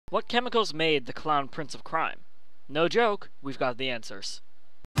What chemicals made the Clown Prince of Crime? No joke, we've got the answers.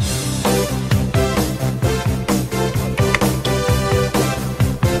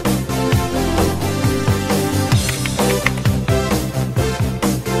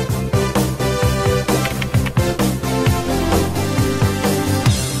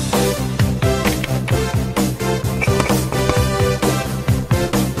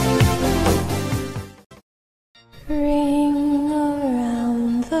 Ring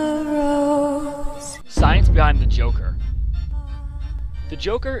around the rose. Science behind the Joker. The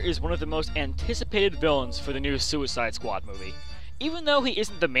Joker is one of the most anticipated villains for the new Suicide Squad movie. Even though he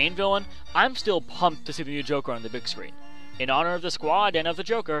isn't the main villain, I'm still pumped to see the new Joker on the big screen. In honor of the squad and of the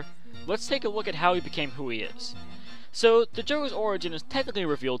Joker, let's take a look at how he became who he is. So, the Joker's origin is technically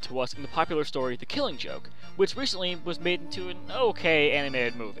revealed to us in the popular story The Killing Joke, which recently was made into an okay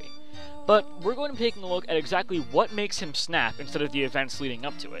animated movie. But we're going to be taking a look at exactly what makes him snap instead of the events leading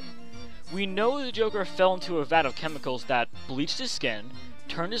up to it. We know the Joker fell into a vat of chemicals that bleached his skin,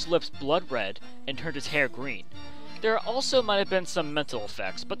 turned his lips blood red, and turned his hair green. There also might have been some mental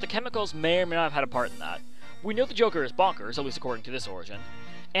effects, but the chemicals may or may not have had a part in that. We know the Joker is bonkers, at least according to this origin,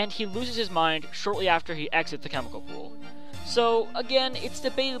 and he loses his mind shortly after he exits the chemical pool. So, again, it's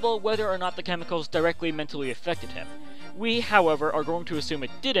debatable whether or not the chemicals directly mentally affected him. We, however, are going to assume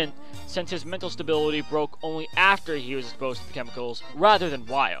it didn't, since his mental stability broke only after he was exposed to the chemicals, rather than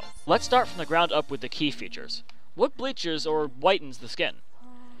while. Let's start from the ground up with the key features. What bleaches or whitens the skin?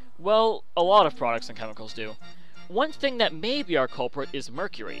 Well, a lot of products and chemicals do. One thing that may be our culprit is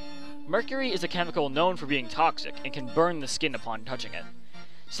mercury. Mercury is a chemical known for being toxic and can burn the skin upon touching it.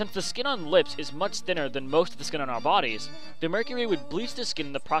 Since the skin on lips is much thinner than most of the skin on our bodies, the mercury would bleach the skin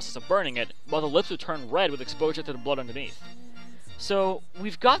in the process of burning it, while the lips would turn red with exposure to the blood underneath. So,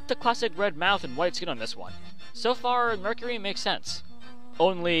 we've got the classic red mouth and white skin on this one. So far, mercury makes sense.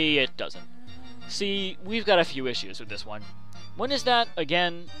 Only it doesn't. See, we've got a few issues with this one. One is that,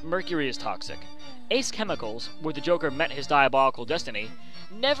 again, mercury is toxic. Ace Chemicals, where the Joker met his diabolical destiny,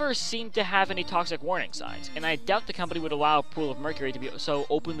 never seemed to have any toxic warning signs, and I doubt the company would allow a pool of mercury to be so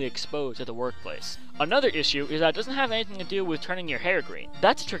openly exposed at the workplace. Another issue is that it doesn't have anything to do with turning your hair green.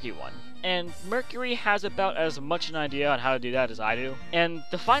 That's a tricky one, and Mercury has about as much an idea on how to do that as I do. And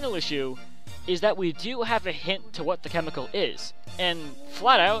the final issue is that we do have a hint to what the chemical is, and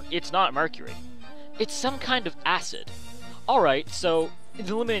flat out, it's not mercury. It's some kind of acid. Alright, so, in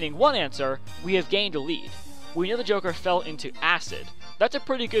eliminating one answer, we have gained a lead. We know the Joker fell into acid. That's a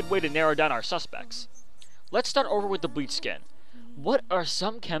pretty good way to narrow down our suspects. Let's start over with the bleached skin. What are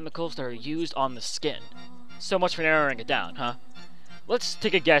some chemicals that are used on the skin? So much for narrowing it down, huh? Let's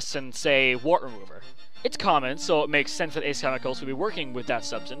take a guess and say Wart Remover. It's common, so it makes sense that Ace Chemicals would be working with that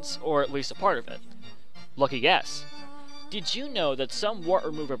substance, or at least a part of it. Lucky guess. Did you know that some Wart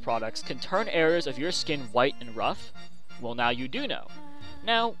Remover products can turn areas of your skin white and rough? Well, now you do know.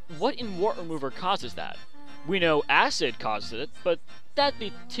 Now, what in Wart Remover causes that? We know acid causes it, but that'd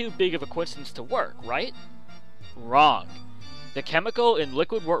be too big of a coincidence to work, right? Wrong. The chemical in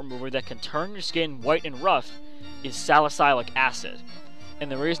liquid Wart Remover that can turn your skin white and rough is salicylic acid.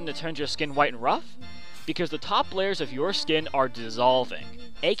 And the reason it turns your skin white and rough? Because the top layers of your skin are dissolving.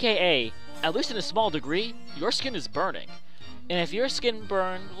 AKA, at least in a small degree, your skin is burning. And if your skin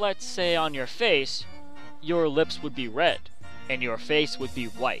burned, let's say on your face, your lips would be red, and your face would be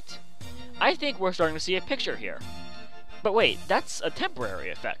white. I think we're starting to see a picture here. But wait, that's a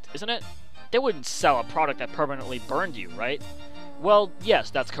temporary effect, isn't it? They wouldn't sell a product that permanently burned you, right? Well, yes,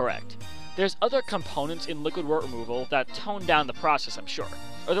 that's correct. There's other components in liquid Wart Removal that tone down the process, I'm sure.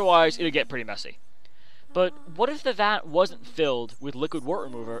 Otherwise, it'd get pretty messy. But what if the vat wasn't filled with liquid Wart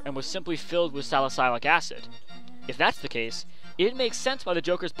Remover and was simply filled with salicylic acid? If that's the case, it makes sense why the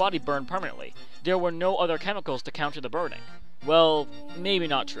Joker's body burned permanently. There were no other chemicals to counter the burning. Well, maybe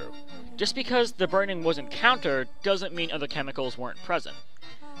not true. Just because the burning wasn't countered doesn't mean other chemicals weren't present.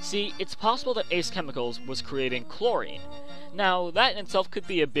 See, it's possible that Ace Chemicals was creating chlorine. Now, that in itself could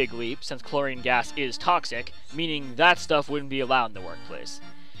be a big leap, since chlorine gas is toxic, meaning that stuff wouldn't be allowed in the workplace.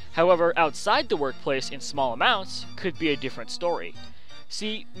 However, outside the workplace in small amounts could be a different story.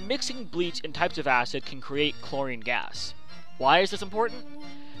 See, mixing bleach and types of acid can create chlorine gas. Why is this important?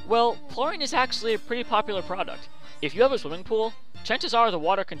 Well, chlorine is actually a pretty popular product. If you have a swimming pool, chances are the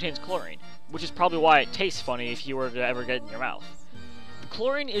water contains chlorine, which is probably why it tastes funny if you were to ever get it in your mouth. The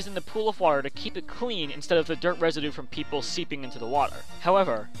chlorine is in the pool of water to keep it clean instead of the dirt residue from people seeping into the water.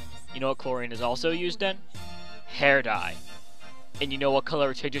 However, you know what chlorine is also used in? Hair dye. And you know what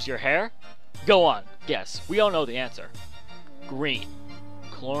color changes your hair? Go on, guess. We all know the answer. Green.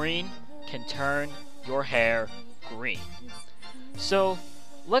 Chlorine can turn your hair green. So,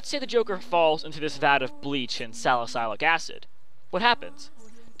 Let's say the Joker falls into this vat of bleach and salicylic acid. What happens?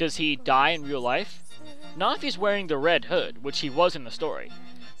 Does he die in real life? Not if he's wearing the red hood, which he was in the story.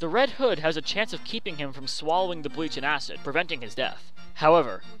 The red hood has a chance of keeping him from swallowing the bleach and acid, preventing his death.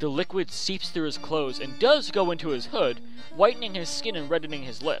 However, the liquid seeps through his clothes and does go into his hood, whitening his skin and reddening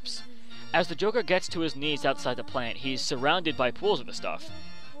his lips. As the Joker gets to his knees outside the plant, he's surrounded by pools of the stuff.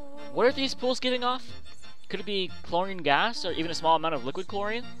 What are these pools giving off? Could it be chlorine gas, or even a small amount of liquid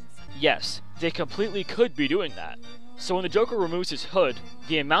chlorine? Yes, they completely could be doing that. So when the Joker removes his hood,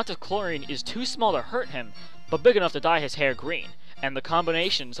 the amount of chlorine is too small to hurt him, but big enough to dye his hair green, and the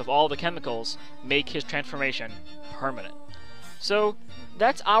combinations of all the chemicals make his transformation permanent. So,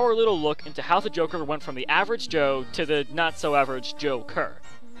 that's our little look into how the Joker went from the average Joe to the not-so-average Joker.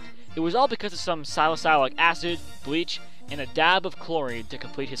 It was all because of some salicylic acid, bleach, and a dab of chlorine to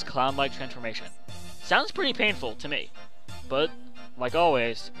complete his clown-like transformation. Sounds pretty painful to me, but, like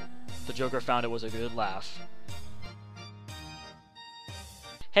always, the Joker found it was a good laugh.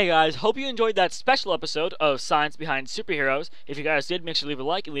 Hey guys, hope you enjoyed that special episode of Science Behind Superheroes. If you guys did, make sure to leave a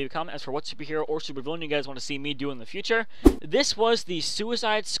like and leave a comment as for what superhero or supervillain you guys want to see me do in the future. This was the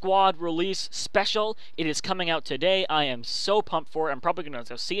Suicide Squad release special. It is coming out today. I am so pumped for it. I'm probably going to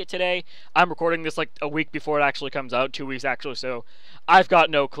go see it today. I'm recording this like a week before it actually comes out, 2 weeks actually, so I've got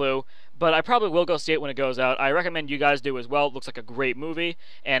no clue. But I probably will go see it when it goes out. I recommend you guys do as well. It looks like a great movie.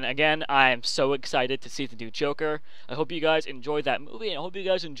 And again, I am so excited to see the new Joker. I hope you guys enjoyed that movie, and I hope you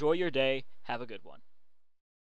guys enjoy your day. Have a good one.